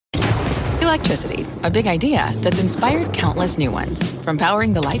Electricity, a big idea that's inspired countless new ones. From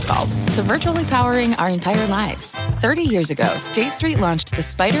powering the light bulb to virtually powering our entire lives. 30 years ago, State Street launched the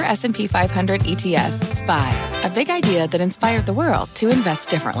Spider S&P 500 ETF, SPY. A big idea that inspired the world to invest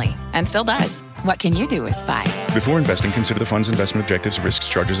differently. And still does. What can you do with SPY? Before investing, consider the fund's investment objectives, risks,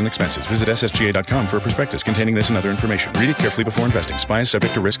 charges, and expenses. Visit ssga.com for a prospectus containing this and other information. Read it carefully before investing. SPY is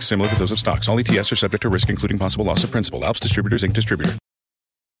subject to risks similar to those of stocks. All ETFs are subject to risk, including possible loss of principal. Alps Distributors, Inc. Distributor.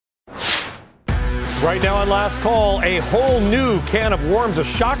 Right now on Last Call, a whole new can of worms, a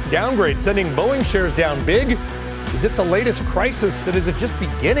shock downgrade, sending Boeing shares down big. Is it the latest crisis, and is it just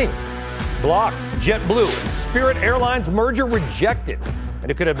beginning? Blocked. JetBlue and Spirit Airlines merger rejected,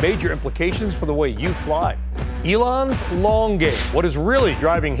 and it could have major implications for the way you fly. Elon's long game. What is really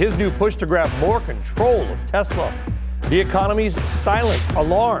driving his new push to grab more control of Tesla? The economy's silent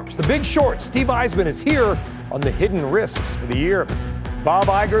alarms. The Big Short. Steve Eisman is here on the hidden risks for the year. Bob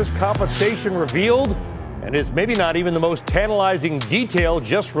Iger's compensation revealed, and is maybe not even the most tantalizing detail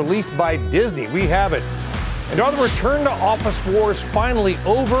just released by Disney. We have it. And are the return to office wars finally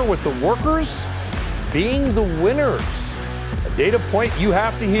over, with the workers being the winners? A data point you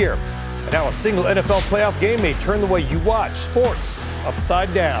have to hear. And now a single NFL playoff game may turn the way you watch sports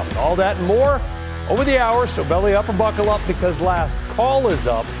upside down. All that and more over the hour, so belly up and buckle up, because Last Call is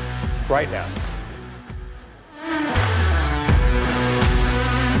up right now.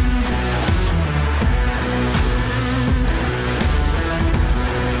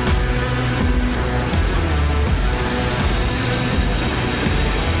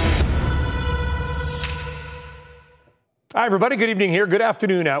 Hi, everybody. Good evening here. Good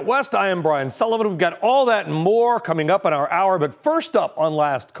afternoon out west. I am Brian Sullivan. We've got all that and more coming up in our hour. But first up on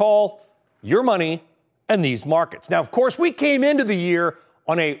Last Call, your money and these markets. Now, of course, we came into the year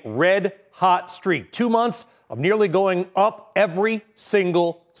on a red hot streak. 2 months of nearly going up every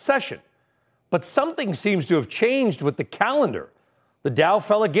single session. But something seems to have changed with the calendar. The Dow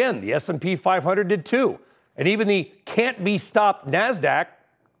fell again. The S&P 500 did too. And even the can't-be-stopped NASDAQ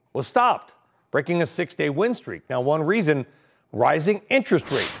was stopped, breaking a 6-day win streak. Now, one reason, rising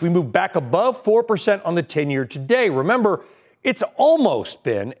interest rates. We moved back above 4% on the 10-year today. Remember, it's almost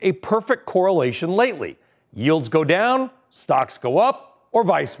been a perfect correlation lately. Yields go down, stocks go up, or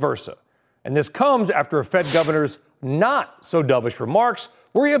vice versa. And this comes after a Fed governor's not so dovish remarks,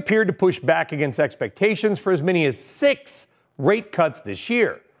 where he appeared to push back against expectations for as many as 6 rate cuts this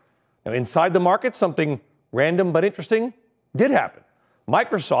year. Now, inside the market, something random but interesting did happen.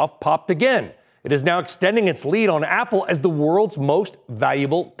 Microsoft popped again. It is now extending its lead on Apple as the world's most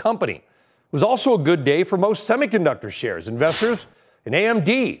valuable company. It was also a good day for most semiconductor shares. Investors in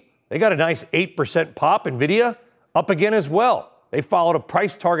AMD, they got a nice 8% pop. NVIDIA up again as well. They followed a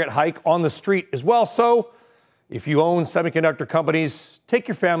price target hike on the street as well. So if you own semiconductor companies, take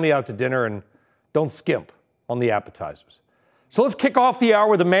your family out to dinner and don't skimp on the appetizers. So let's kick off the hour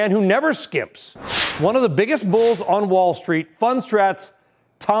with a man who never skips. One of the biggest bulls on Wall Street, Fundstrat's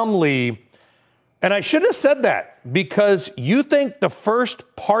Tom Lee. And I should have said that, because you think the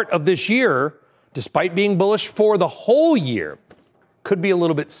first part of this year, despite being bullish for the whole year, could be a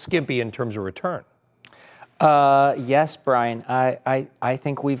little bit skimpy in terms of return. Yes, Brian. I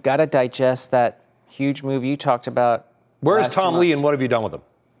think we've got to digest that huge move you talked about. Where's Tom Lee, and what have you done with him?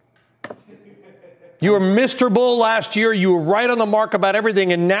 You were Mr. Bull last year. You were right on the mark about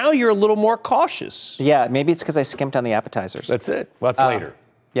everything, and now you're a little more cautious. Yeah, maybe it's because I skimped on the appetizers. That's it. Well, that's later.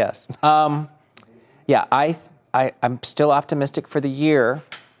 Yes. Yeah, I'm still optimistic for the year.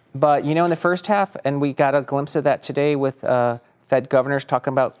 But, in the first half, and we got a glimpse of that today with Fed governors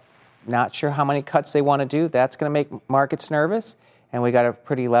talking about not sure how many cuts they want to do. That's going to make markets nervous. And we got a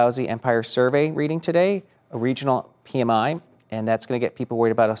pretty lousy Empire survey reading today, a regional PMI, and that's going to get people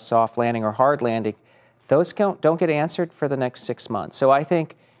worried about a soft landing or hard landing. Those don't get answered for the next 6 months. So I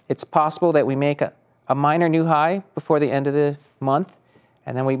think it's possible that we make a minor new high before the end of the month,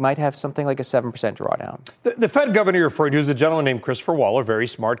 and then we might have something like a 7% drawdown. The Fed governor you referred to is a gentleman named Christopher Waller, very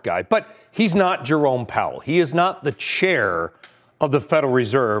smart guy, but he's not Jerome Powell. He is not the chair of the Federal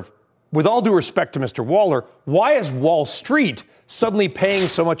Reserve. With all due respect to Mr. Waller, why is Wall Street suddenly paying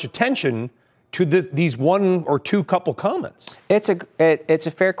so much attention to these one or two couple comments? It's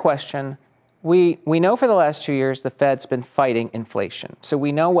a fair question. We know for the last 2 years the Fed's been fighting inflation. So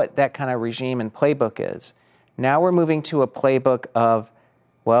we know what that kind of regime and playbook is. Now we're moving to a playbook of,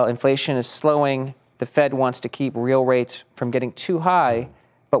 well, inflation is slowing. The Fed wants to keep real rates from getting too high,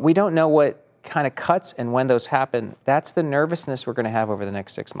 but we don't know what kind of cuts and when those happen. That's the nervousness we're going to have over the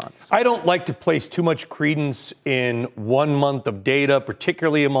next 6 months. I don't like to place too much credence in 1 month of data,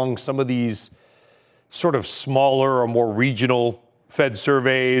 particularly among some of these sort of smaller or more regional Fed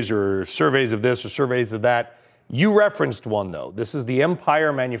surveys or surveys of this or surveys of that. You referenced one, though. This is the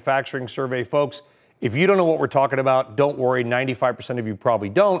Empire Manufacturing Survey, folks. If you don't know what we're talking about, don't worry. 95% of you probably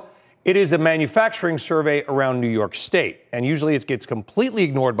don't. It is a manufacturing survey around New York State. And usually it gets completely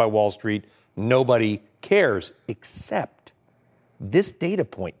ignored by Wall Street. Nobody cares, except this data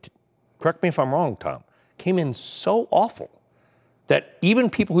point, correct me if I'm wrong, Tom, came in so awful that even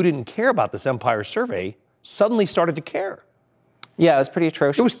people who didn't care about this Empire survey suddenly started to care. Yeah, it was pretty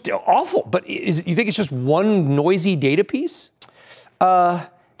atrocious. It was awful. But you think it's just one noisy data piece?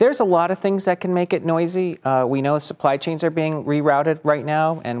 There's a lot of things that can make it noisy. We know supply chains are being rerouted right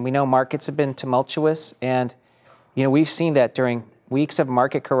now, and we know markets have been tumultuous. And, we've seen that during weeks of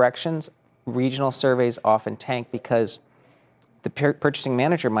market corrections, regional surveys often tank because the purchasing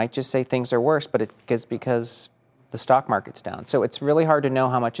manager might just say things are worse, but it's because the stock market's down. So it's really hard to know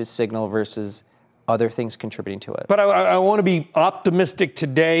how much is signal versus other things contributing to it. But I want to be optimistic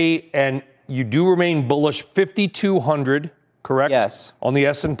today, and you do remain bullish. 5,200, correct? Yes. On the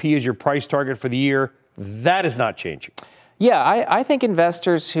S&P as your price target for the year. That is not changing. Yeah, I think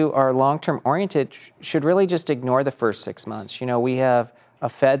investors who are long-term oriented should really just ignore the first 6 months. We have a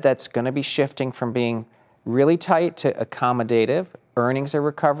Fed that's going to be shifting from being really tight to accommodative. Earnings are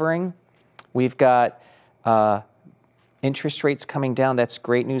recovering. We've got interest rates coming down. That's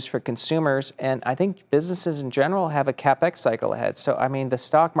great news for consumers. And I think businesses in general have a CapEx cycle ahead. So, the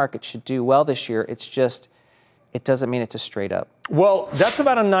stock market should do well this year. It's just, it doesn't mean it's a straight up. Well, that's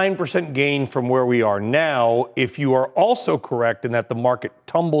about a 9% gain from where we are now. If you are also correct in that the market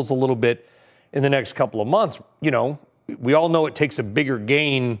tumbles a little bit in the next couple of months, we all know it takes a bigger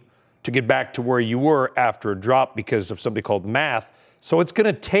gain to get back to where you were after a drop because of something called math. So it's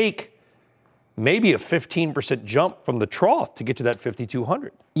going to take maybe a 15% jump from the trough to get to that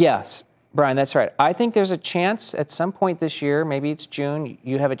 5,200. Yes, Brian, that's right. I think there's a chance at some point this year, maybe it's June,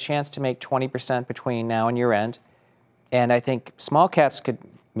 you have a chance to make 20% between now and year end. And I think small caps could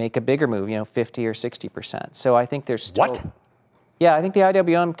make a bigger move, 50 or 60%. So I think there's still... What? Yeah, I think the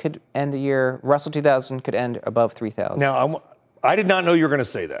IWM could end the year, Russell 2000 could end above 3,000. Now, I did not know you were going to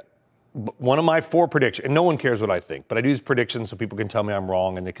say that. One of my 4 predictions, and no one cares what I think, but I do these predictions so people can tell me I'm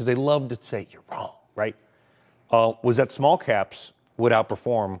wrong, and because they love to say you're wrong, right? Was that small caps would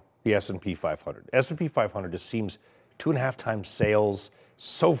outperform the S&P 500. S&P 500 just seems 2.5 times sales,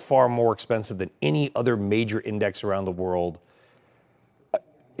 so far more expensive than any other major index around the world.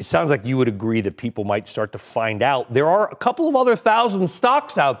 It sounds like you would agree that people might start to find out there are a couple of other 1,000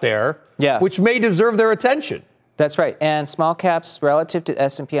 stocks out there which may deserve their attention. That's right. And small caps relative to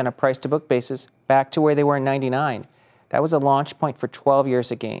S&P on a price-to-book basis, back to where they were in 99. That was a launch point for 12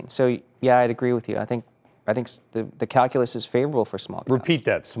 years of gain. So, yeah, I'd agree with you. I think the calculus is favorable for small caps. Repeat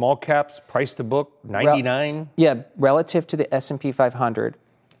that. Small caps, price-to-book, 99? Relative to the S&P 500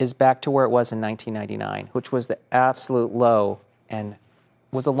 is back to where it was in 1999, which was the absolute low and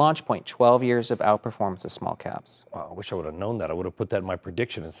was a launch point, 12 years of outperformance of small caps. Wow, I wish I would have known that. I would have put that in my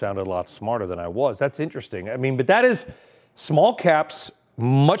prediction. It sounded a lot smarter than I was. That's interesting. But that is small caps,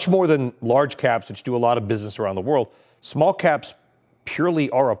 much more than large caps, which do a lot of business around the world. Small caps purely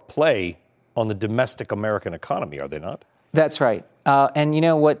are a play on the domestic American economy, are they not? That's right. And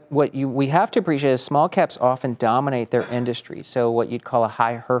we have to appreciate is small caps often dominate their industry. So what you'd call a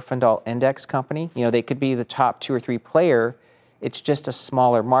high Herfindahl index company, they could be the top 2 or 3 player. It's just a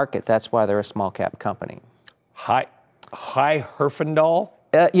smaller market. That's why they're a small cap company. High Herfindahl?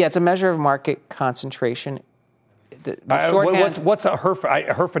 It's a measure of market concentration. What's a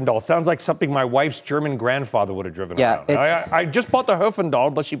Herfindahl? Sounds like something my wife's German grandfather would have driven around. I just bought the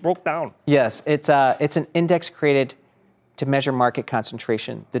Herfindahl, but she broke down. Yes, it's an index created to measure market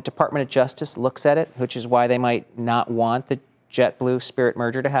concentration. The Department of Justice looks at it, which is why they might not want the JetBlue Spirit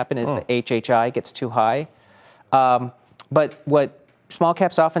merger to happen, is the HHI gets too high. But what small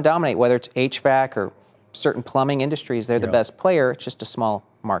caps often dominate, whether it's HVAC or certain plumbing industries, they're the best player. It's just a small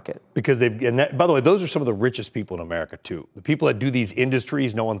market. Because by the way, those are some of the richest people in America, too. The people that do these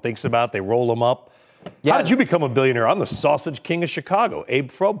industries no one thinks about, they roll them up. Yeah. How did you become a billionaire? I'm the sausage king of Chicago,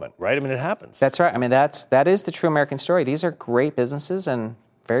 Abe Frobman, right? It happens. That's right. That is the true American story. These are great businesses and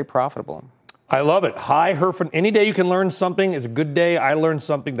very profitable. I love it. High Herfindahl. Any day you can learn something is a good day. I learned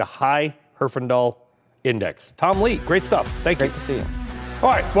something, the High Herfindahl Index. Tom Lee, great stuff. Thank you. Great to see you. All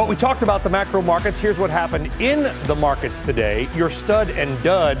right, well, we talked about the macro markets. Here's what happened in the markets today. Your stud and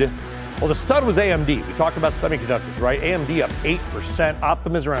dud. Well, the stud was AMD. We talked about semiconductors, right? AMD up 8%.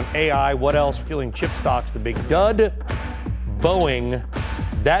 Optimism around AI. What else? Fueling chip stocks. The big dud, Boeing.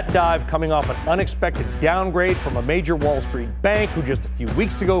 That dive coming off an unexpected downgrade from a major Wall Street bank who just a few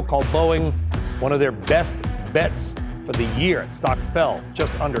weeks ago called Boeing one of their best bets for the year. The stock fell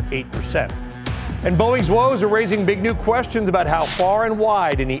just under 8%. And Boeing's woes are raising big new questions about how far and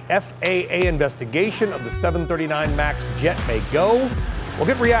wide any FAA investigation of the 737 MAX jet may go. We'll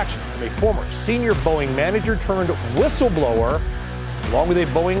get reaction from a former senior Boeing manager turned whistleblower, along with a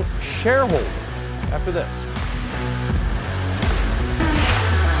Boeing shareholder, after this.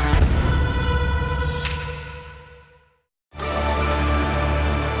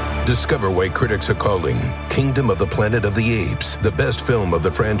 Discover why critics are calling Kingdom of the Planet of the Apes the best film of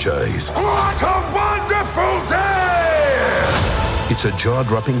the franchise. What a wonderful day! It's a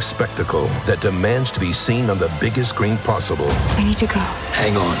jaw-dropping spectacle that demands to be seen on the biggest screen possible. I need to go.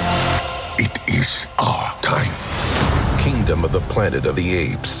 Hang on. It is our time. Kingdom of the Planet of the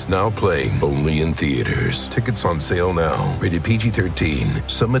Apes, now playing only in theaters. Tickets on sale now. Rated PG-13.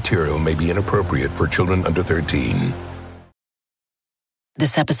 Some material may be inappropriate for children under 13.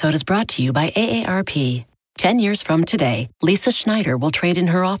 This episode is brought to you by AARP. 10 years from today, Lisa Schneider will trade in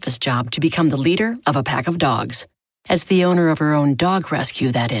her office job to become the leader of a pack of dogs. As the owner of her own dog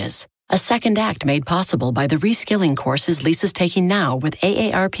rescue, that is. A second act made possible by the reskilling courses Lisa's taking now with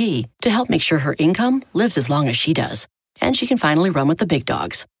AARP to help make sure her income lives as long as she does. And she can finally run with the big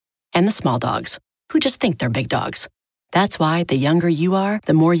dogs. And the small dogs, who just think they're big dogs. That's why the younger you are,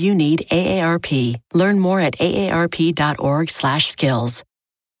 the more you need AARP. Learn more at aarp.org/skills.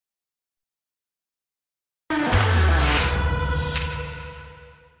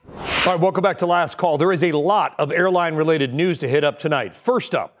 All right, welcome back to Last Call. There is a lot of airline-related news to hit up tonight.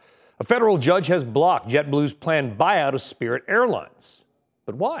 First up, a federal judge has blocked JetBlue's planned buyout of Spirit Airlines.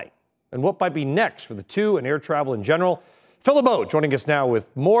 But why? And what might be next for the two and air travel in general? Phil LeBeau joining us now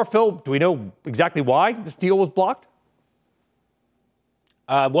with more. Phil, do we know exactly why this deal was blocked?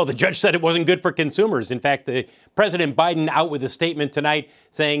 Well, the judge said it wasn't good for consumers. In fact, President Biden out with a statement tonight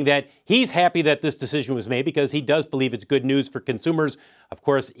saying that he's happy that this decision was made because he does believe it's good news for consumers. Of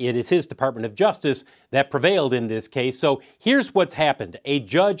course, it is his Department of Justice that prevailed in this case. So here's what's happened. A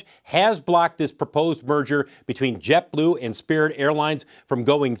judge has blocked this proposed merger between JetBlue and Spirit Airlines from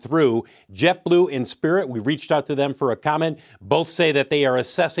going through. JetBlue and Spirit, we reached out to them for a comment. Both say that they are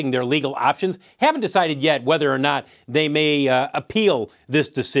assessing their legal options. Haven't decided yet whether or not they may appeal this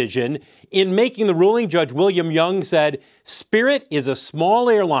decision. In making the ruling, Judge William Young said, Spirit is a small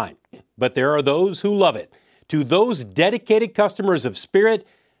airline, but there are those who love it. To those dedicated customers of Spirit,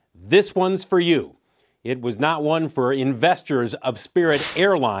 this one's for you. It was not one for investors of Spirit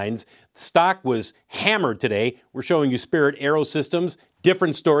Airlines. The stock was hammered today. We're showing you Spirit Aerosystems,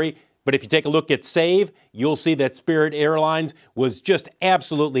 different story. But if you take a look at SAVE, you'll see that Spirit Airlines was just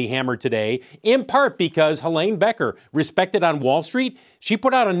absolutely hammered today, in part because Helene Becker, respected on Wall Street, she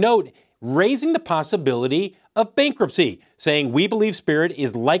put out a note raising the possibility of bankruptcy, saying we believe Spirit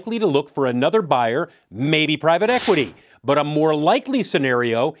is likely to look for another buyer, maybe private equity. But a more likely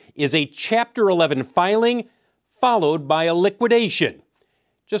scenario is a Chapter 11 filing followed by a liquidation.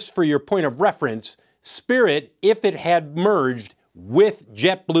 Just for your point of reference, Spirit, if it had merged with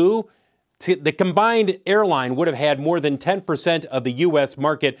JetBlue, the combined airline would have had more than 10% of the U.S.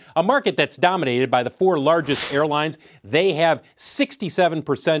 market, a market that's dominated by the four largest airlines. They have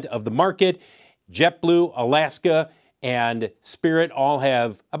 67% of the market. JetBlue, Alaska, and Spirit all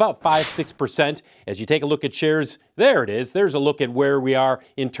have about 5-6%. As you take a look at shares, there it is. There's a look at where we are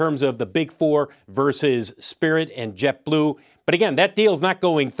in terms of the big four versus Spirit and JetBlue. But again, that deal's not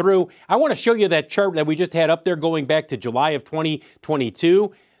going through. I want to show you that chart that we just had up there going back to July of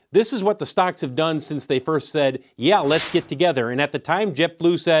 2022. This is what the stocks have done since they first said, yeah, let's get together. And at the time,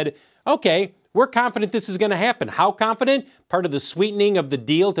 JetBlue said, okay, we're confident this is going to happen. How confident? Part of the sweetening of the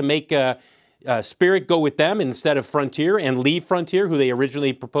deal to make Spirit go with them instead of Frontier and leave Frontier, who they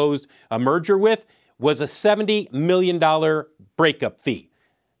originally proposed a merger with, was a $70 million breakup fee.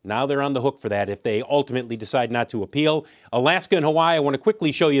 Now they're on the hook for that if they ultimately decide not to appeal. Alaska and Hawaii, I want to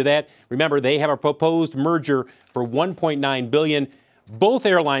quickly show you that. Remember, they have a proposed merger for $1.9 billion. Both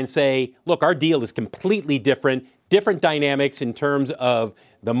airlines say, look, our deal is completely different dynamics in terms of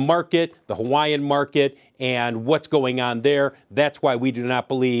the market, the Hawaiian market, and what's going on there. That's why we do not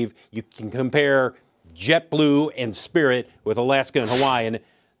believe you can compare JetBlue and Spirit with Alaska and Hawaiian.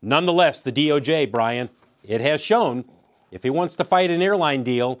 Nonetheless, the DOJ, Brian, it has shown if he wants to fight an airline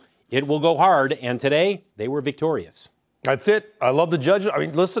deal, it will go hard. And today, they were victorious. That's it. I love the judge. I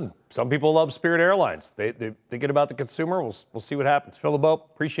mean, listen, some people love Spirit Airlines. They're thinking about the consumer. We'll see what happens. Phil LeBeau,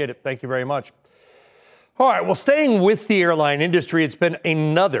 appreciate it. Thank you very much. All right, well, staying with the airline industry, it's been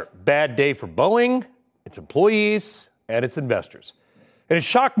another bad day for Boeing, its employees, and its investors. In a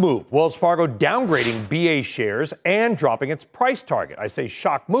shock move, Wells Fargo downgrading BA shares and dropping its price target. I say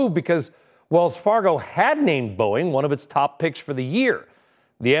shock move because Wells Fargo had named Boeing one of its top picks for the year.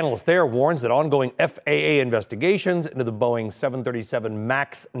 The analyst there warns that ongoing FAA investigations into the Boeing 737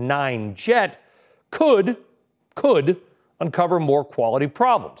 MAX 9 jet could uncover more quality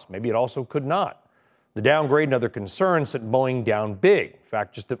problems. Maybe it also could not. The downgrade and other concerns sent Boeing down big, in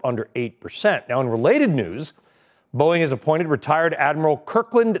fact, just under 8%. Now, in related news, Boeing has appointed retired Admiral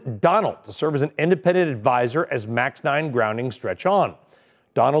Kirkland Donald to serve as an independent advisor as MAX 9 groundings stretch on.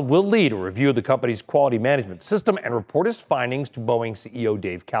 Donald will lead a review of the company's quality management system and report his findings to Boeing CEO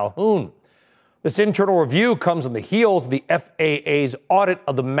Dave Calhoun. This internal review comes on the heels of the FAA's audit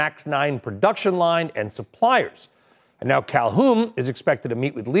of the MAX 9 production line and suppliers. And now Calhoun is expected to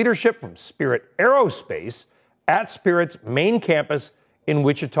meet with leadership from Spirit Aerospace at Spirit's main campus in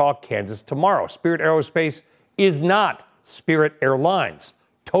Wichita, Kansas tomorrow. Spirit Aerospace is not Spirit Airlines,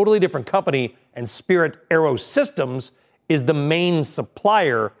 totally different company, and Spirit Aerosystems is the main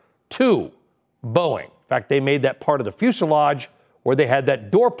supplier to Boeing. In fact, they made that part of the fuselage where they had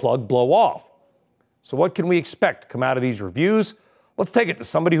that door plug blow off. So what can we expect to come out of these reviews? Let's take it to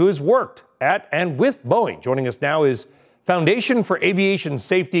somebody who has worked at and with Boeing. Joining us now is Foundation for Aviation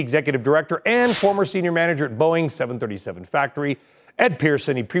Safety Executive Director and former Senior Manager at Boeing's 737 factory, Ed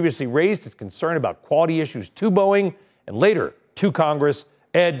Pearson. He previously raised his concern about quality issues to Boeing and later to Congress.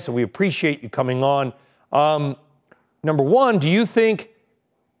 Ed, so we appreciate you coming on. Number one, do you think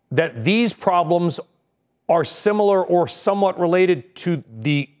that these problems are similar or somewhat related to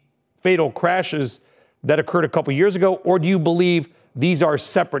the fatal crashes that occurred a couple years ago, or do you believe these are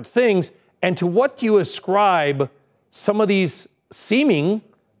separate things? And to what do you ascribe some of these seeming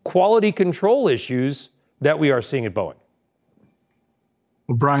quality control issues that we are seeing at Boeing?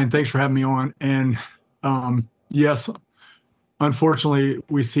 Well, Brian, thanks for having me on. And yes, unfortunately,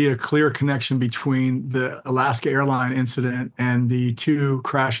 we see a clear connection between the Alaska airline incident and the two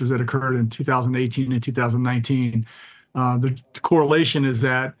crashes that occurred in 2018 and 2019. The correlation is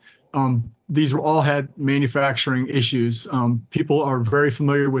that these all had manufacturing issues. People are very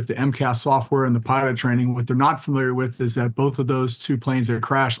familiar with the MCAS software and the pilot training. What they're not familiar with is that both of those two planes that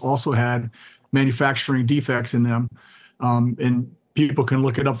crashed also had manufacturing defects in them. And people can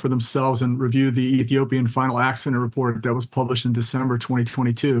look it up for themselves and review the Ethiopian final accident report that was published in December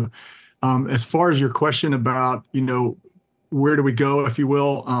 2022. As far as your question about, where do we go, if you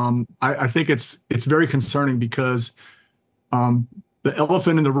will, I think it's very concerning because the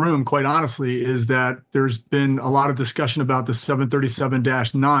elephant in the room, quite honestly, is that there's been a lot of discussion about the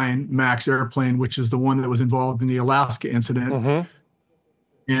 737-9 MAX airplane, which is the one that was involved in the Alaska incident. Mm-hmm.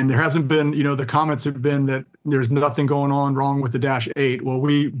 And there hasn't been, the comments have been that there's nothing going on wrong with the Dash 8. Well,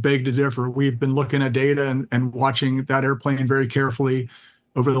 we beg to differ. We've been looking at data and watching that airplane very carefully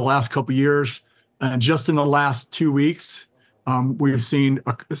over the last couple of years. And just in the last 2 weeks, we've seen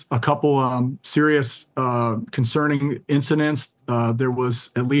a couple serious concerning incidents. There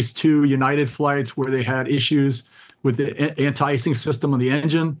was at least 2 United flights where they had issues with the anti-icing system on the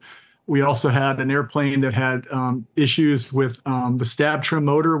engine. We also had an airplane that had issues with the stab trim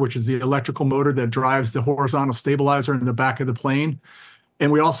motor, which is the electrical motor that drives the horizontal stabilizer in the back of the plane.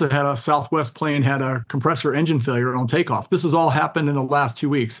 And we also had a Southwest plane had a compressor engine failure on takeoff. This has all happened in the last 2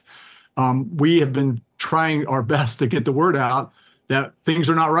 weeks. We have been trying our best to get the word out that things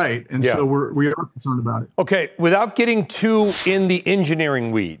are not right. And so we are concerned about it. Okay, without getting too in the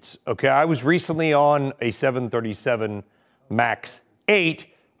engineering weeds, I was recently on a 737 MAX 8.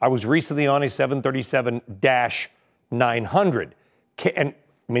 I was recently on a 737-900. And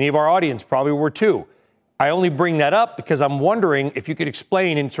many of our audience probably were too. I only bring that up because I'm wondering if you could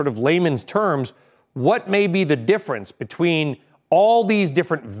explain in sort of layman's terms what may be the difference between all these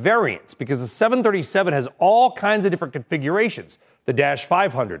different variants, because the 737 has all kinds of different configurations. The Dash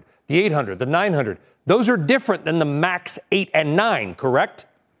 500, the 800, the 900. Those are different than the MAX 8 and 9, correct?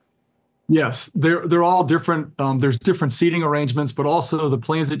 Yes, they're all different. There's different seating arrangements, but also the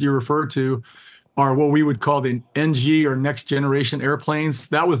planes that you referred to are what we would call the NG or next generation airplanes.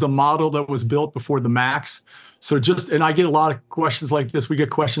 That was the model that was built before the MAX. So and I get a lot of questions like this. We get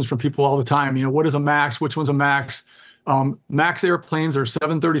questions from people all the time. What is a MAX? Which one's a MAX? MAX airplanes are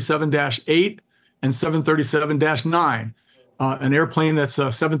 737-8 and 737-9. An airplane that's a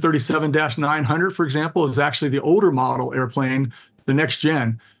 737-900, for example, is actually the older model airplane, the next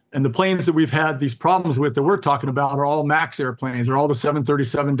gen. And the planes that we've had these problems with that we're talking about are all MAX airplanes. They're all the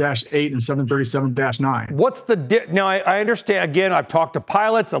 737-8 and 737-9. What's the now? I understand. Again, I've talked to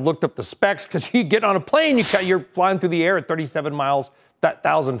pilots. I've looked up the specs because you get on a plane, you're flying through the air at 37 miles,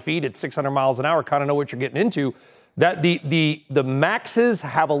 1,000 feet at 600 miles an hour. Kind of know what you're getting into. That the MAXs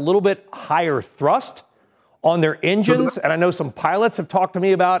have a little bit higher thrust on their engines, and I know some pilots have talked to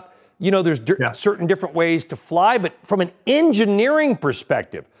me about there's certain different ways to fly, but from an engineering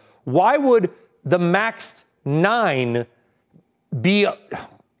perspective, why would the MAX 9 be,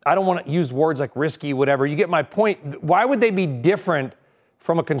 I don't want to use words like risky, whatever. You get my point. Why would they be different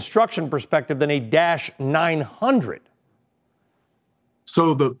from a construction perspective than a Dash 900?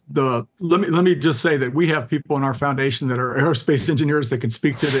 So let me just say that we have people in our foundation that are aerospace engineers that can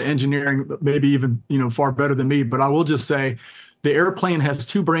speak to the engineering, maybe even far better than me. But I will just say, the airplane has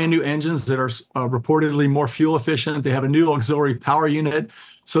 2 brand new engines that are reportedly more fuel efficient. They have a new auxiliary power unit.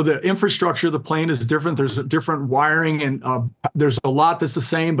 So the infrastructure of the plane is different. There's a different wiring, and there's a lot that's the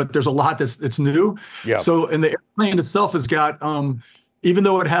same, but there's a lot that's new. Yeah. So, and the airplane itself has got, even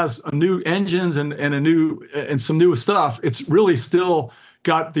though it has a new engines and some new stuff, it's really still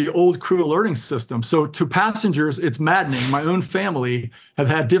got the old crew alerting system. So to passengers, it's maddening. My own family have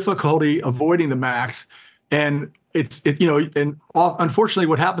had difficulty avoiding the MAX, and unfortunately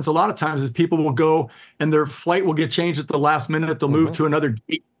what happens a lot of times is people will go and their flight will get changed at the last minute. They'll move to another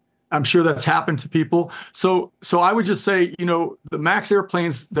gate. I'm sure that's happened to people. So I would just say, the MAX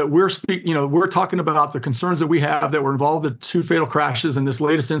airplanes that we're talking about, the concerns that we have that were involved in 2 fatal crashes and this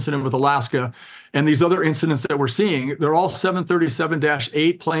latest incident with Alaska and these other incidents that we're seeing, they're all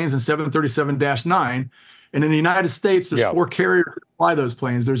 737-8 planes and 737-9. And in the United States, there's 4 carriers that fly those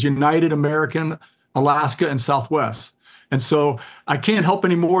planes. There's United, American, Alaska, and Southwest. And so I can't help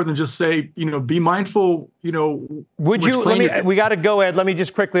any more than just say, be mindful, Would you, we got to go, Ed. Let me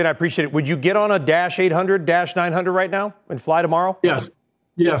just quickly, and I appreciate it. Would you get on a Dash 800, Dash 900 right now and fly tomorrow?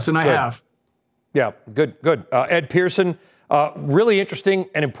 Yes, and I have. Yeah, good. Ed Pearson, really interesting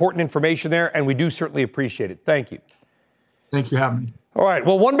and important information there, and we do certainly appreciate it. Thank you. Thank you for having me. All right.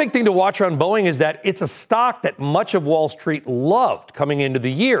 Well, one big thing to watch around Boeing is that it's a stock that much of Wall Street loved coming into the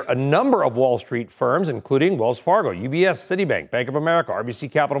year. A number of Wall Street firms, including Wells Fargo, UBS, Citibank, Bank of America,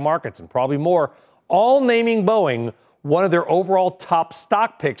 RBC Capital Markets, and probably more, all naming Boeing one of their overall top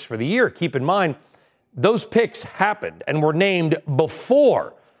stock picks for the year. Keep in mind, those picks happened and were named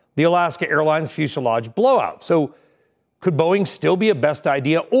before the Alaska Airlines fuselage blowout. So could Boeing still be a best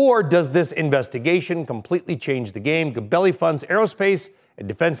idea, or does this investigation completely change the game? Gabelli Funds Aerospace and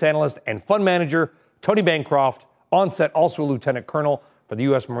Defense Analyst and Fund Manager Tony Bancroft, on set, also a Lieutenant Colonel for the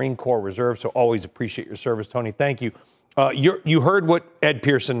U.S. Marine Corps Reserve, so always appreciate your service, Tony. Thank you. You heard what Ed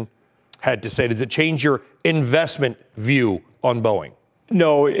Pearson had to say. Does it change your investment view on Boeing?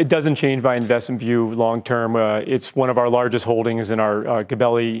 No, it doesn't change my investment view long term. It's one of our largest holdings in our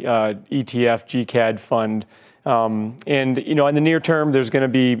Gabelli ETF GCAD fund. And, in the near term, there's going to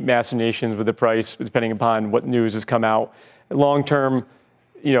be machinations with the price, depending upon what news has come out. Long term,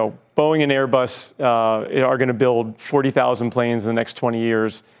 Boeing and Airbus are going to build 40,000 planes in the next 20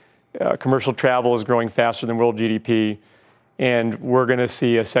 years. Commercial travel is growing faster than world GDP. And we're going to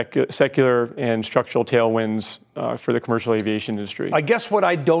see a secular and structural tailwinds for the commercial aviation industry. I guess what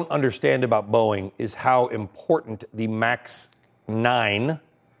I don't understand about Boeing is how important the MAX 9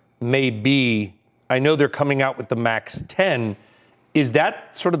 may be. I know they're coming out with the MAX 10. Is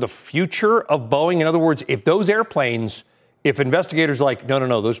that sort of the future of Boeing? In other words, if those airplanes, if investigators are like,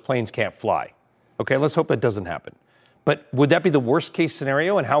 no, those planes can't fly. Okay, let's hope that doesn't happen. But would that be the worst case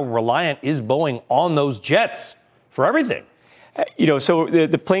scenario? And how reliant is Boeing on those jets for everything? So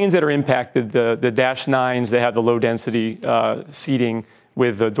the planes that are impacted, the Dash 9s that have the low density seating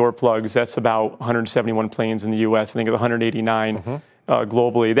with the door plugs, that's about 171 planes in the U.S. I think of 189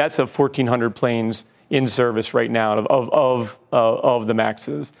 globally. That's 1,400 planes in service right now of the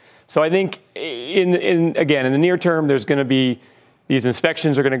MAXs. So I think in the near term, there's going to be these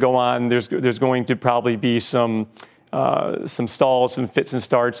inspections are going to go on. There's going to probably be some stalls, some fits and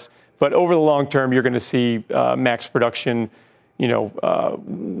starts. But over the long term, you're going to see MAX production,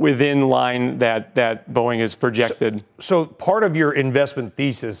 within line that Boeing is projected. So part of your investment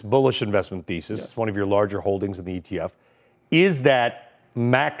thesis, bullish investment thesis, yes, one of your larger holdings in the ETF, is that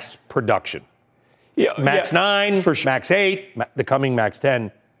MAX production. Yeah, MAX 9, for sure. MAX 8, the coming MAX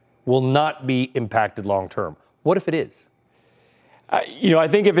 10 will not be impacted long term. What if it is? I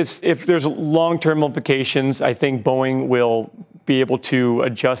think if there's long-term implications, I think Boeing will be able to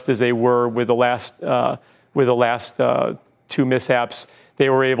adjust as they were with the last 2 mishaps. They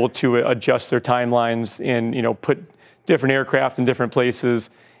were able to adjust their timelines and put different aircraft in different places.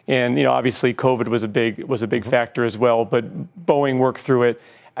 And obviously COVID was a big factor as well. But Boeing worked through it.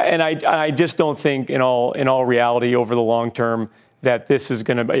 And I just don't think in all reality over the long term that this is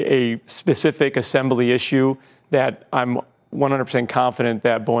going to be a specific assembly issue that I'm 100% confident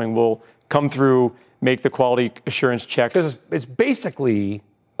that Boeing will come through, make the quality assurance checks. Because it's basically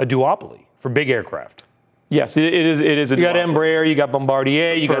a duopoly for big aircraft. Yes, it is. You got Embraer, you got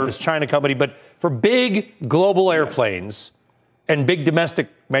Bombardier, you got this China company. But for big global airplanes and big domestic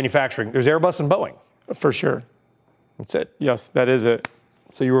manufacturing, there's Airbus and Boeing. For sure. That's it. Yes, that is it.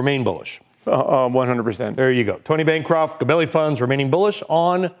 So you remain bullish. 100%. There you go. Tony Bancroft, Gabelli Funds, remaining bullish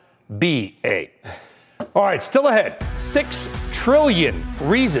on BA. All right, still ahead. 6 trillion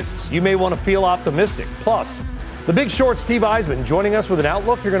reasons you may want to feel optimistic. Plus, the Big Short, Steve Eisman, joining us with an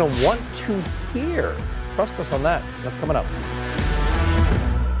outlook you're going to want to hear. Trust us on that. That's coming up.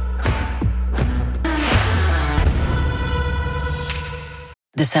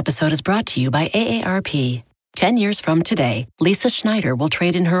 This episode is brought to you by AARP. 10 years from today, Lisa Schneider will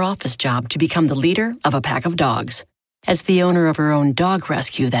trade in her office job to become the leader of a pack of dogs. As the owner of her own dog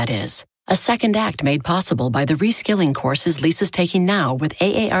rescue, that is. A second act made possible by the reskilling courses Lisa's taking now with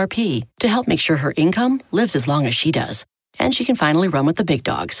AARP to help make sure her income lives as long as she does. And she can finally run with the big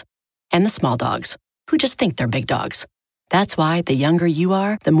dogs. And the small dogs, who just think they're big dogs. That's why the younger you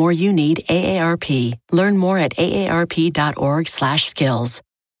are, the more you need AARP. Learn more at aarp.org/skills.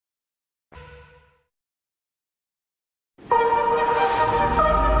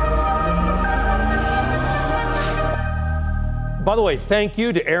 By the way, thank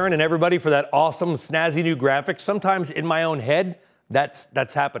you to Aaron and everybody for that awesome, snazzy new graphic. Sometimes in my own head,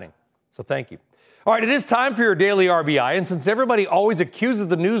 that's happening. So thank you. All right, it is time for your daily RBI. And since everybody always accuses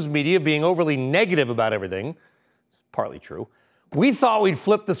the news media of being overly negative about everything, it's partly true, we thought we'd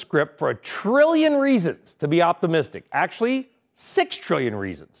flip the script for 1 trillion reasons to be optimistic. Actually, 6 trillion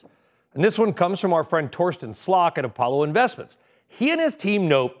reasons. And this one comes from our friend Torsten Slok at Apollo Investments. He and his team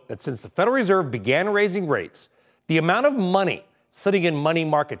note that since the Federal Reserve began raising rates, the amount of money sitting in money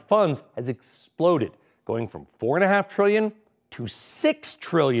market funds has exploded, going from $4.5 trillion to $6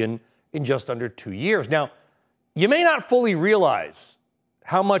 trillion in just under 2 years. Now, you may not fully realize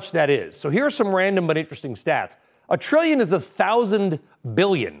how much that is. So here are some random but interesting stats. 1 trillion is 1,000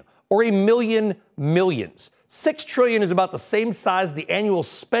 billion, or 1 million millions. 6 trillion is about the same size as the annual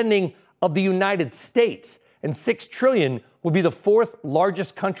spending of the United States. And 6 trillion would be the 4th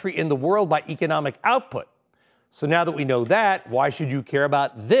largest country in the world by economic output. So now that we know that, why should you care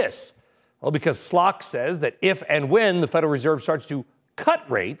about this? Well, because Slok says that if and when the Federal Reserve starts to cut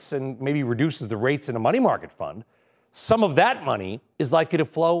rates and maybe reduces the rates in a money market fund, some of that money is likely to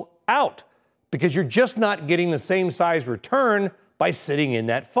flow out because you're just not getting the same size return by sitting in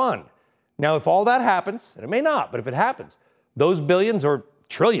that fund. Now, if all that happens, and it may not, but if it happens, those billions or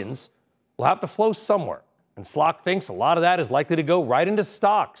trillions will have to flow somewhere. And Slok thinks a lot of that is likely to go right into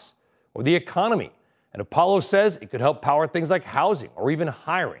stocks or the economy. And Apollo says it could help power things like housing or even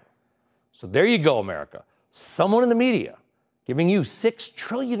hiring. So there you go, America. Someone in the media giving you 6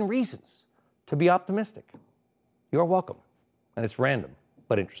 trillion reasons to be optimistic. You're welcome. And it's random,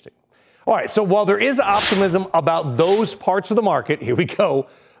 but interesting. All right, so while there is optimism about those parts of the market, here we go,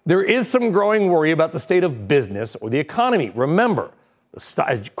 there is some growing worry about the state of business or the economy. Remember,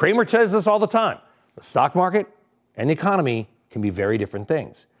 Kramer says this all the time, the stock market and the economy can be very different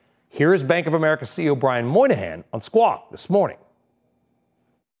things. Here is Bank of America CEO Brian Moynihan on Squawk this morning.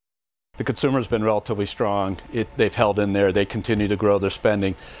 The consumer's been relatively strong. They've held in there. They continue to grow their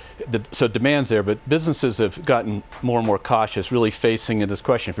spending. So demand's there, but businesses have gotten more and more cautious, really facing in this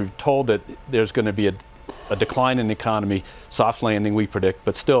question. If you're told that there's going to be a decline in the economy, soft landing we predict,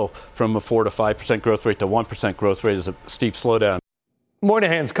 but still from a 4 to 5% growth rate to 1% growth rate is a steep slowdown.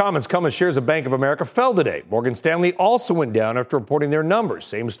 Moynihan's comments come as shares of Bank of America fell today. Morgan Stanley also went down after reporting their numbers.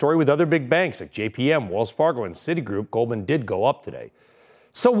 Same story with other big banks like JPM, Wells Fargo, and Citigroup. Goldman did go up today.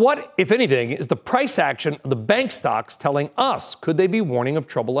 So what, if anything, is the price action of the bank stocks telling us? Could they be warning of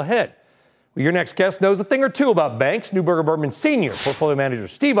trouble ahead? Well, your next guest knows a thing or two about banks. Neuberger Berman Sr., portfolio manager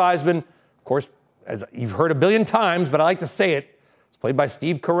Steve Eisman. Of course, as you've heard a billion times, but I like to say it, it's played by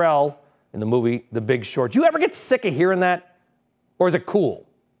Steve Carell in the movie The Big Short. Do you ever get sick of hearing that? Or is it cool?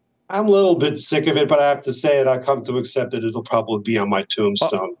 I'm a little bit sick of it, but I have to say it. I come to accept that it'll probably be on my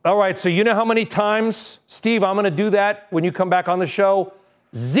tombstone. All right, so you know how many times, Steve, I'm going to do that when you come back on the show?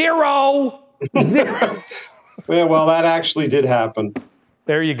 Zero. Yeah, well, that actually did happen.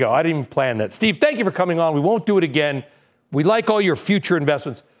 There you go. I didn't even plan that. Steve, thank you for coming on. We won't do it again. We like all your future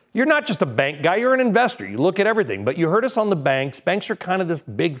investments. You're not just a bank guy. You're an investor. You look at everything. But you heard us on the banks. Banks are kind of this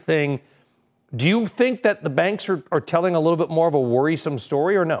big thing. Do you think that the banks are telling a little bit more of a worrisome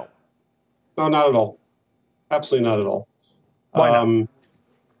story or no? No, not at all. Absolutely not at all. Why not?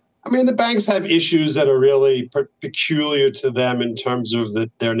 I mean, the banks have issues that are really peculiar to them in terms of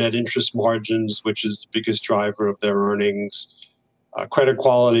their net interest margins, which is the biggest driver of their earnings. Credit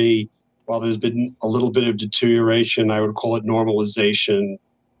quality, while there's been a little bit of deterioration, I would call it normalization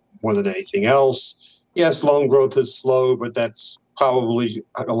more than anything else. Yes, loan growth is slow, but that's probably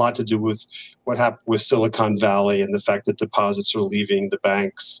a lot to do with what happened with Silicon Valley and the fact that deposits are leaving the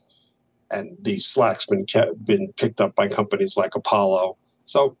banks, and the slack's been picked up by companies like Apollo.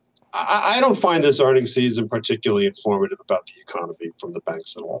 So I don't find this earnings season particularly informative about the economy from the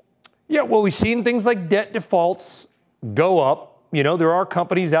banks at all. Yeah, well, we've seen things like debt defaults go up. You know, there are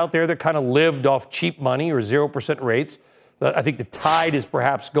companies out there that kind of lived off cheap money or 0% rates. I think the tide is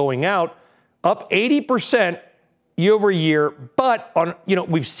perhaps going out, up 80% year over year, but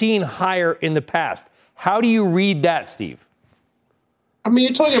we've seen higher in the past. How do you read that, Steve? I mean,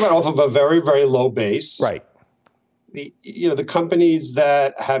 you're talking about off of a very, very low base. Right. The companies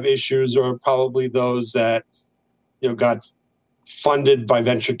that have issues are probably those that, got funded by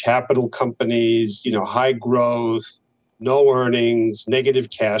venture capital companies, high growth, no earnings, negative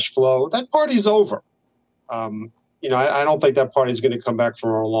cash flow. That party's over. I don't think that party is going to come back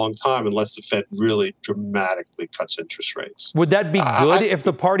for a long time unless the Fed really dramatically cuts interest rates. Would that be good if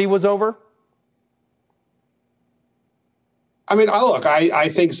the party was over? I mean, I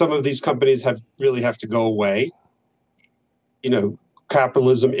think some of these companies really have to go away.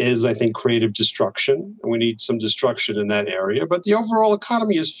 Capitalism is, I think, creative destruction, and we need some destruction in that area. But the overall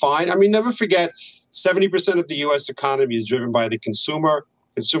economy is fine. I mean, never forget, 70% of the U.S. economy is driven by the consumer.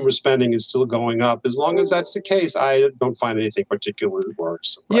 Consumer spending is still going up. As long as that's the case, I don't find anything particularly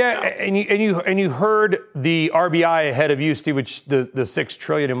worrisome. And you heard the RBI ahead of you, Steve, which the $6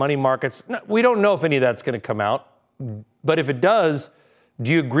 trillion in money markets. We don't know if any of that's going to come out, but if it does,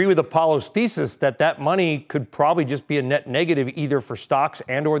 do you agree with Apollo's thesis that money could probably just be a net negative either for stocks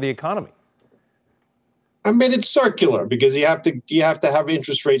and or the economy? I mean, it's circular because you have to have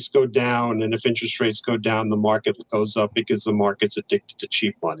interest rates go down, and if interest rates go down, the market goes up because the market's addicted to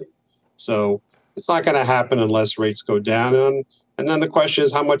cheap money. So it's not going to happen unless rates go down. And then the question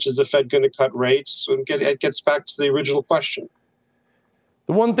is, how much is the Fed going to cut rates? And it gets back to the original question.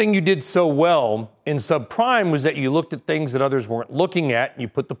 The one thing you did so well in subprime was that you looked at things that others weren't looking at, and you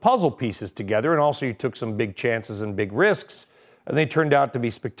put the puzzle pieces together, and also you took some big chances and big risks, and they turned out to be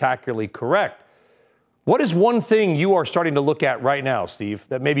spectacularly correct. What is one thing you are starting to look at right now, Steve,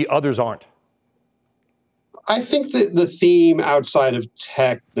 that maybe others aren't? I think that the theme outside of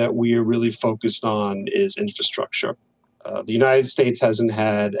tech that we are really focused on is infrastructure. The United States hasn't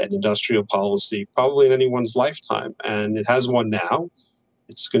had an industrial policy probably in anyone's lifetime, and it has one now.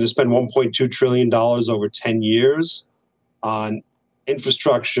 It's going to spend $1.2 trillion over 10 years on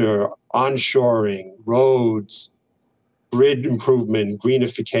infrastructure, onshoring, roads, grid improvement,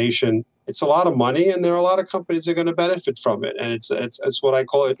 greenification. It's a lot of money, and there are a lot of companies that are going to benefit from it. And it's what I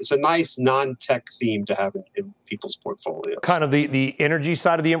call it. It's a nice non-tech theme to have in people's portfolios. Kind of the energy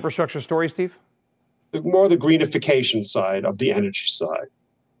side of the infrastructure story, Steve? More the greenification side of the energy side.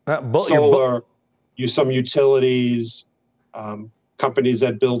 Solar, some utilities, companies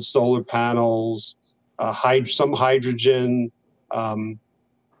that build solar panels, some hydrogen,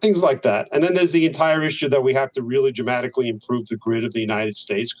 things like that. And then there's the entire issue that we have to really dramatically improve the grid of the United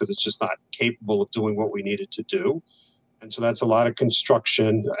States because it's just not capable of doing what we need it to do. And so that's a lot of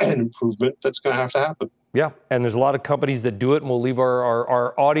construction and improvement that's going to have to happen. Yeah, and there's a lot of companies that do it, and we'll leave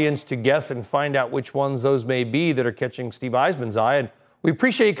our audience to guess and find out which ones those may be that are catching Steve Eisman's eye. And we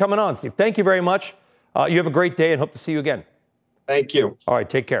appreciate you coming on, Steve. Thank you very much. You have a great day and hope to see you again. Thank you. All right,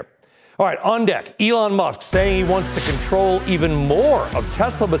 take care. All right, on deck, Elon Musk saying he wants to control even more of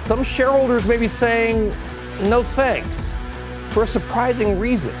Tesla, but some shareholders may be saying no thanks for a surprising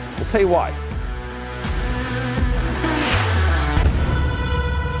reason. We'll tell you why.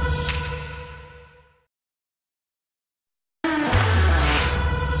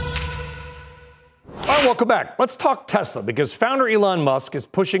 All right, welcome back. Let's talk Tesla because founder Elon Musk is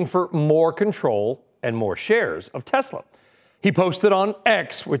pushing for more control and more shares of Tesla. He posted on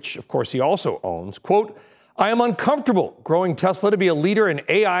X, which of course he also owns, quote, "I am uncomfortable growing Tesla to be a leader in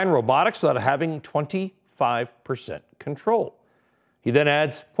AI and robotics without having 25% control." He then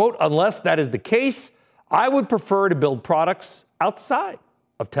adds, quote, "Unless that is the case, I would prefer to build products outside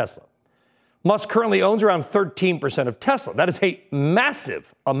of Tesla." Musk currently owns around 13% of Tesla. That is a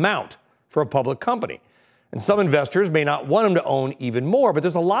massive amount for a public company. And some investors may not want him to own even more, but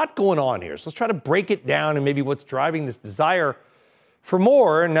there's a lot going on here. So let's try to break it down and maybe what's driving this desire for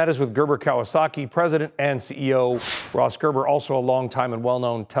more. And that is with Gerber Kawasaki, president and CEO. Ross Gerber, also a longtime and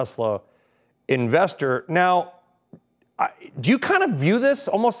well-known Tesla investor. Now, do you kind of view this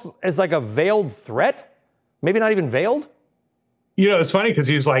almost as like a veiled threat? Maybe not even veiled? You know, it's funny because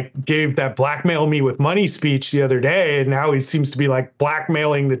he was gave that blackmail me with money speech the other day, and now he seems to be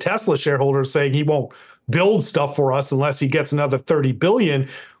blackmailing the Tesla shareholders, saying he won't build stuff for us unless he gets another $30 billion,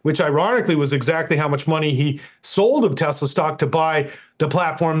 which ironically was exactly how much money he sold of Tesla stock to buy the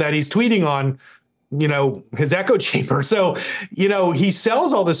platform that he's tweeting on, his echo chamber. So, he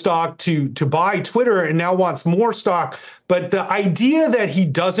sells all the stock to buy Twitter and now wants more stock. But the idea that he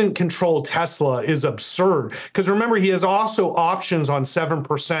doesn't control Tesla is absurd. Because remember, he has also options on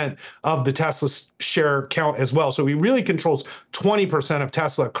 7% of the Tesla share count as well. So he really controls 20% of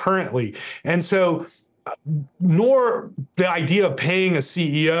Tesla currently. And so, nor the idea of paying a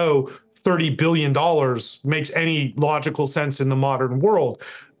CEO $30 billion makes any logical sense in the modern world,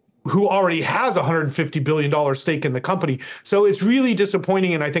 who already has a $150 billion stake in the company. So it's really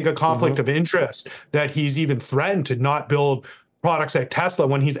disappointing, and I think a conflict of interest that he's even threatened to not build products at Tesla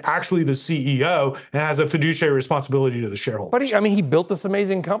when he's actually the CEO and has a fiduciary responsibility to the shareholders. But he built this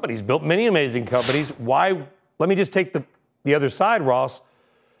amazing company. He's built many amazing companies. Why? Let me just take the other side, Ross.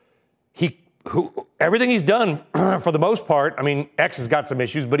 Everything he's done, for the most part, X has got some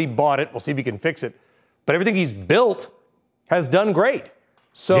issues, but he bought it. We'll see if he can fix it. But everything he's built has done great.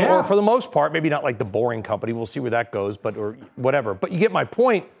 So, or for the most part, maybe not like the Boring company. We'll see where that goes, or whatever. But you get my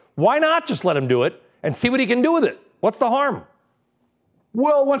point. Why not just let him do it and see what he can do with it? What's the harm?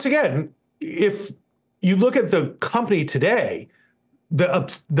 Well, once again, if you look at the company today, the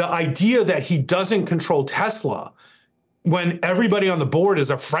idea that he doesn't control Tesla when everybody on the board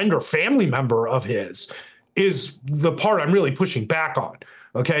is a friend or family member of his is the part I'm really pushing back on.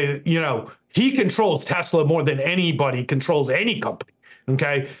 Okay. He controls Tesla more than anybody controls any company.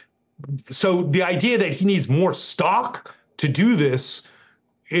 Okay. So the idea that he needs more stock to do this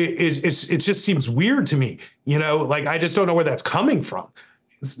it just seems weird to me. I just don't know where that's coming from.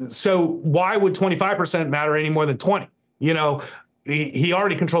 So why would 25% matter any more than 20? He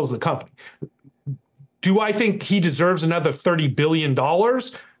already controls the company. Do I think he deserves another $30 billion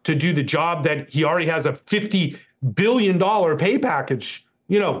to do the job that he already has a $50 billion pay package?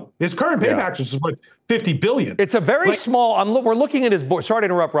 His current pay package is worth $50 billion. It's a very small, we're looking at his board. Sorry to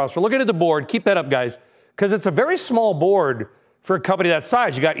interrupt, Ross. We're looking at the board. Keep that up, guys, because it's a very small board for a company that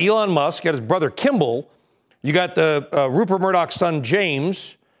size. You got Elon Musk, you got his brother Kimball, you got the Rupert Murdoch's son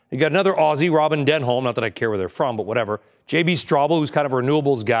James, you got another Aussie, Robin Denholm, not that I care where they're from, but whatever. J.B. Straubel, who's kind of a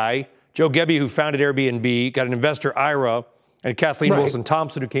renewables guy. Joe Gebbia, who founded Airbnb, got an investor, Ira, and Kathleen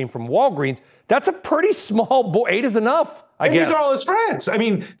Wilson-Thompson, who came from Walgreens. That's a pretty small board. 8 is enough, I guess. These are all his friends.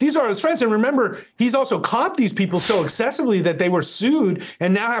 These are his friends. And remember, he's also comped these people so excessively that they were sued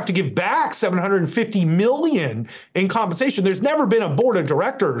and now have to give back $750 million in compensation. There's never been a board of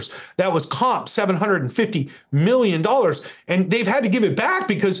directors that was comped $750 million. And they've had to give it back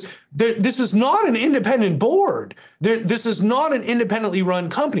because this is not an independent board. This is not an independently run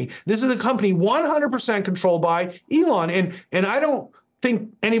company. This is a company 100% controlled by Elon. And I don't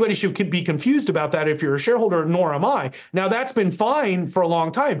think anybody should be confused about that if you're a shareholder, nor am I. Now, that's been fine for a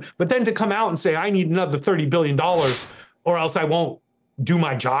long time. But then to come out and say, I need another $30 billion or else I won't do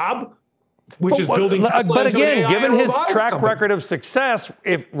my job, which is building Tesla. But again, given his track record of success,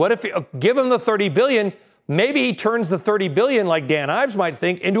 give him the $30 billion, maybe he turns the $30 billion, like Dan Ives might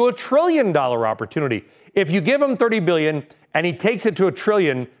think, into a $1 trillion opportunity. If you give him $30 billion and he takes it to $1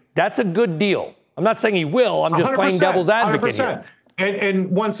 trillion, that's a good deal. I'm not saying he will. I'm just playing devil's advocate 100%. Here. And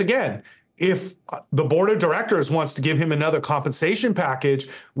once again, if the board of directors wants to give him another compensation package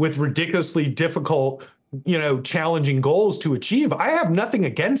with ridiculously difficult, challenging goals to achieve, I have nothing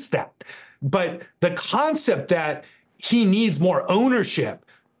against that. But the concept that he needs more ownership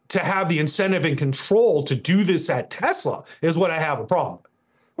to have the incentive and control to do this at Tesla is what I have a problem with.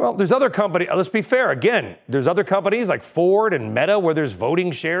 Well, there's other companies. Let's be fair. Again, there's other companies like Ford and Meta where there's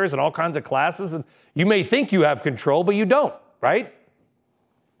voting shares and all kinds of classes. And you may think you have control, but you don't, right?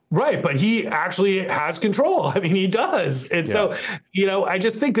 Right, but he actually has control. He does. And so, I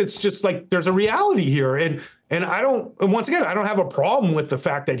just think it's just like there's a reality here. And once again, I don't have a problem with the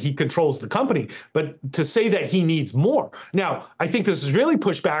fact that he controls the company, but to say that he needs more. Now, I think this is really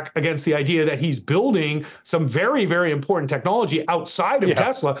pushback against the idea that he's building some very, very important technology outside of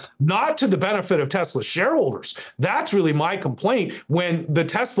Tesla, not to the benefit of Tesla shareholders. That's really my complaint when the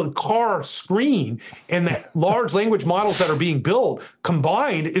Tesla car screen and the large language models that are being built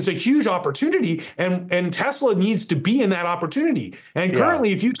combined is a huge opportunity. And Tesla needs to be in that opportunity. And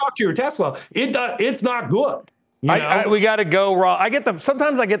currently, if you talk to your Tesla, it's not good. We got to go, Raw.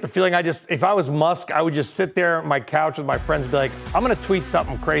 Sometimes I get the feeling if I was Musk, I would just sit there on my couch with my friends and be like, I'm going to tweet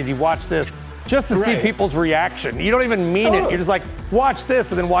something crazy. Watch this. Just to see people's reaction. You don't even mean it. You're just like, watch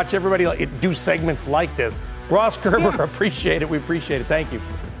this, and then watch everybody do segments like this. Ross Gerber, appreciate it. We appreciate it. Thank you.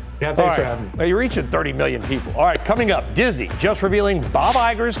 Yeah, thanks for having me. Well, you're reaching 30 million people. All right, coming up, Disney just revealing Bob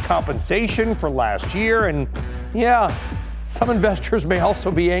Iger's compensation for last year. And yeah, some investors may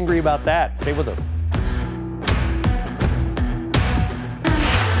also be angry about that. Stay with us.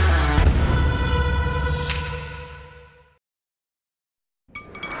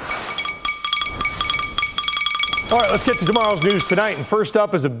 All right, let's get to tomorrow's news tonight. And first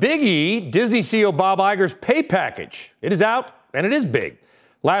up is a biggie, Disney CEO Bob Iger's pay package. It is out, and it is big.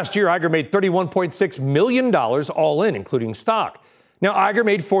 Last year, Iger made $31.6 million all in, including stock. Now, Iger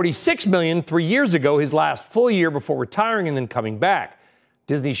made $46 million 3 years ago, his last full year before retiring and then coming back.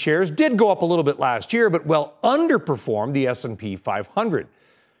 Disney shares did go up a little bit last year, but well underperformed the S&P 500.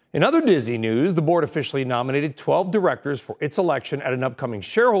 In other Disney news, the board officially nominated 12 directors for its election at an upcoming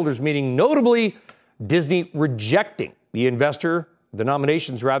shareholders meeting, notably Disney rejecting the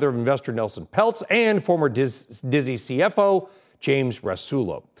nominations of investor Nelson Peltz and former Disney CFO James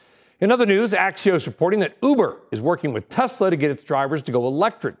Rasulo. In other news, Axios reporting that Uber is working with Tesla to get its drivers to go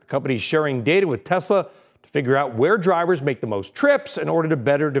electric. The company is sharing data with Tesla to figure out where drivers make the most trips in order to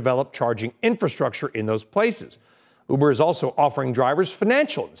better develop charging infrastructure in those places. Uber is also offering drivers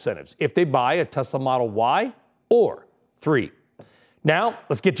financial incentives if they buy a Tesla Model Y or 3. Now,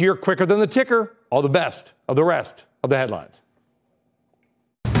 let's get to your quicker than the ticker. All the best of the rest of the headlines.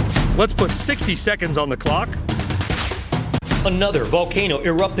 Let's put 60 seconds on the clock. Another volcano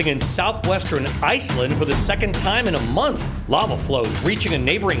erupting in southwestern Iceland for the second time in a month. Lava flows reaching a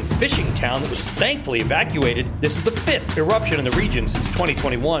neighboring fishing town that was thankfully evacuated. This is the fifth eruption in the region since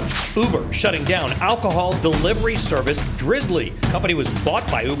 2021. Uber shutting down alcohol delivery service Drizzly. The company was bought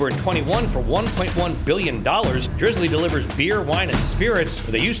by Uber in 21 for $1.1 billion. Drizzly delivers beer, wine, and spirits.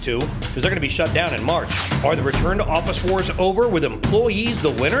 They used to, because they're going to be shut down in March. Are the return to office wars over with employees the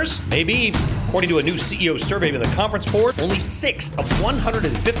winners? Maybe. According to a new CEO survey by the Conference Board, only 6 of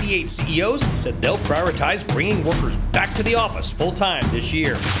 158 CEOs said they'll prioritize bringing workers back to the office full-time this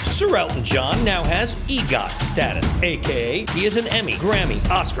year. Sir Elton John now has EGOT status, a.k.a. he is an Emmy, Grammy,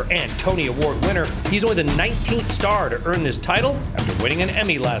 Oscar, and Tony Award winner. He's only the 19th star to earn this title after winning an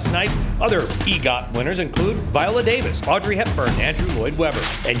Emmy last night. Other EGOT winners include Viola Davis, Audrey Hepburn, Andrew Lloyd Webber.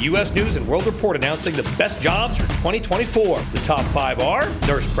 And U.S. News and World Report announcing the best jobs for 2024. The top 5 are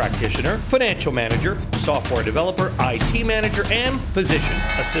nurse practitioner, financial manager, software developer, IT manager, and physician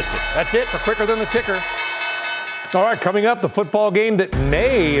assistant. That's it for Quicker Than the Ticker. All right, coming up, the football game that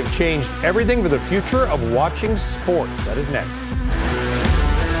may have changed everything for the future of watching sports. That is next.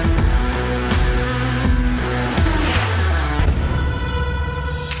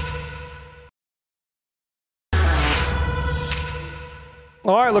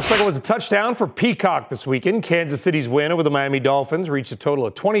 All right, looks like it was a touchdown for Peacock this weekend. Kansas City's win over the Miami Dolphins reached a total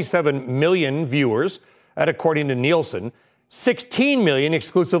of 27 million viewers, according to Nielsen. 16 million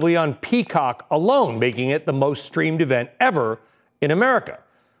exclusively on Peacock alone, making it the most streamed event ever in America.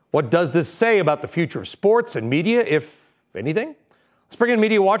 What does this say about the future of sports and media, if anything? Let's bring in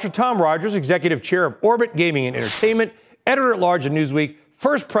media watcher Tom Rogers, executive chair of Orbit Gaming and Entertainment, editor-at-large of Newsweek,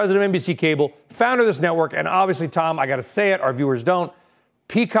 first president of NBC Cable, founder of this network, and obviously, Tom, I got to say it, our viewers don't.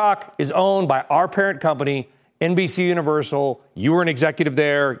 Peacock is owned by our parent company, NBC Universal. You were an executive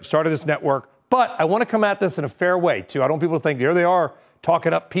there, you started this network. But I want to come at this in a fair way, too. I don't want people to think, here they are,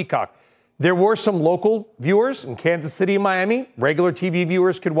 talking up Peacock. There were some local viewers in Kansas City and Miami. Regular TV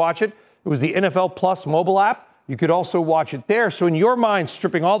viewers could watch it. It was the NFL Plus mobile app. You could also watch it there. So in your mind,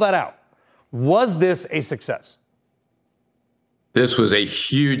 stripping all that out, was this a success? This was a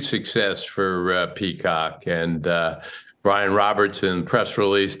huge success for Peacock. And Brian Robertson press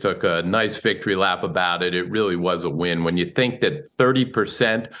release took a nice victory lap about it. It really was a win. When you think that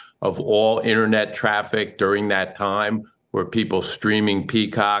 30% of all internet traffic during that time were people streaming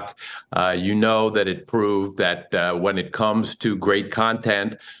Peacock, you know that it proved that when it comes to great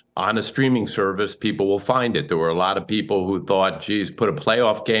content on a streaming service, people will find it. There were a lot of people who thought, geez, put a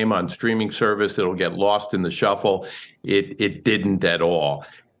playoff game on streaming service, it'll get lost in the shuffle. It didn't at all.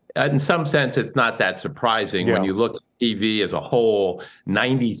 In some sense, it's not that surprising. Yeah. When you look at TV as a whole,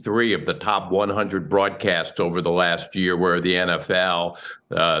 93 of the top 100 broadcasts over the last year were the NFL.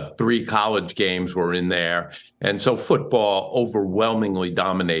 3 college games were in there. And so football overwhelmingly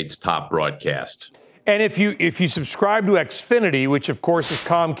dominates top broadcasts. And if you subscribe to Xfinity, which of course is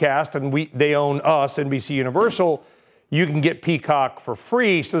Comcast, and they own us, NBC Universal, you can get Peacock for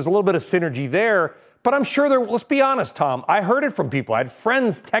free. So there's a little bit of synergy there. But I'm sure let's be honest, Tom, I heard it from people. I had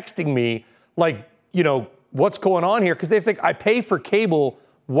friends texting me like, what's going on here? Because they think I pay for cable.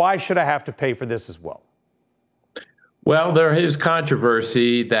 Why should I have to pay for this as well? Well, there is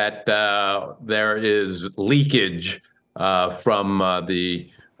controversy that there is leakage from the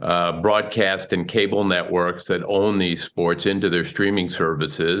broadcast and cable networks that own these sports into their streaming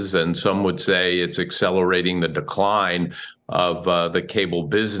services. And some would say it's accelerating the decline of the cable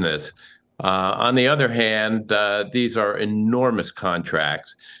business. On the other hand, these are enormous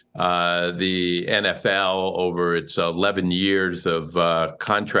contracts. The NFL, over its 11 years of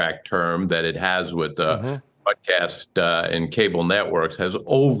contract term that it has with broadcast and cable networks, has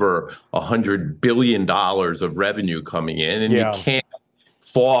over $100 billion of revenue coming in. And you can't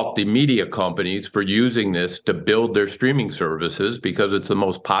fault the media companies for using this to build their streaming services because it's the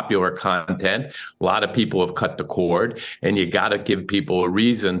most popular content. A lot of people have cut the cord, and you got to give people a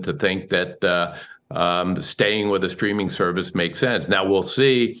reason to think that staying with a streaming service makes sense. Now, we'll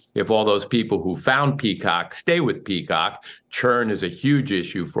see if all those people who found Peacock stay with Peacock. Churn is a huge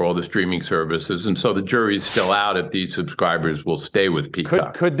issue for all the streaming services, and so the jury's still out if these subscribers will stay with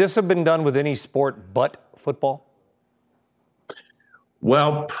Peacock. Could this have been done with any sport but football?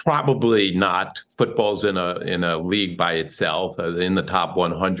 Well, probably not. Football's in a league by itself. In the top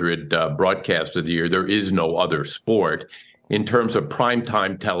 100 broadcast of the year, there is no other sport. In terms of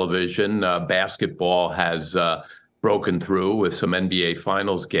primetime television, basketball has broken through with some NBA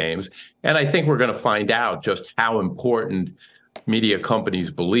Finals games. And I think we're going to find out just how important media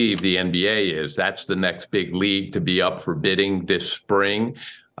companies believe the NBA is. That's the next big league to be up for bidding this spring.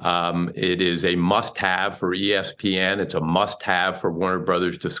 It is a must-have for ESPN. It's a must-have for Warner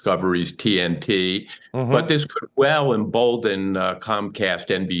Brothers Discovery's TNT. But this could well embolden Comcast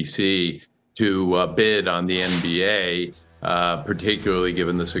NBC to bid on the NBA, particularly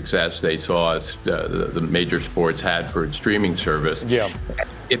given the success they saw the major sports had for its streaming service.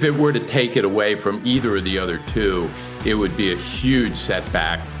 If it were to take it away from either of the other two, it would be a huge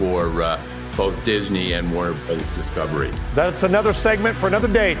setback for both Disney and Warner Brothers Discovery. That's another segment for another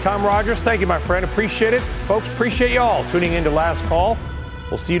day. Tom Rogers, thank you, my friend. Appreciate it. Folks, appreciate you all tuning in to Last Call.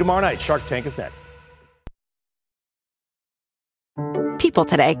 We'll see you tomorrow night. Shark Tank is next. People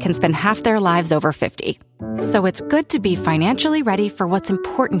today can spend half their lives over 50. So it's good to be financially ready for what's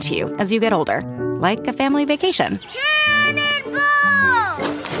important to you as you get older, like a family vacation.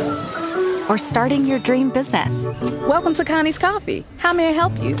 Or starting your dream business. Welcome to Connie's Coffee. How may I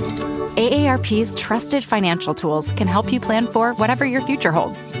help you? AARP's trusted financial tools can help you plan for whatever your future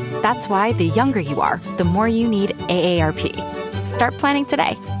holds. That's why the younger you are, the more you need AARP. Start planning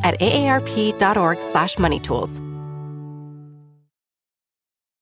today at aarp.org/moneytools.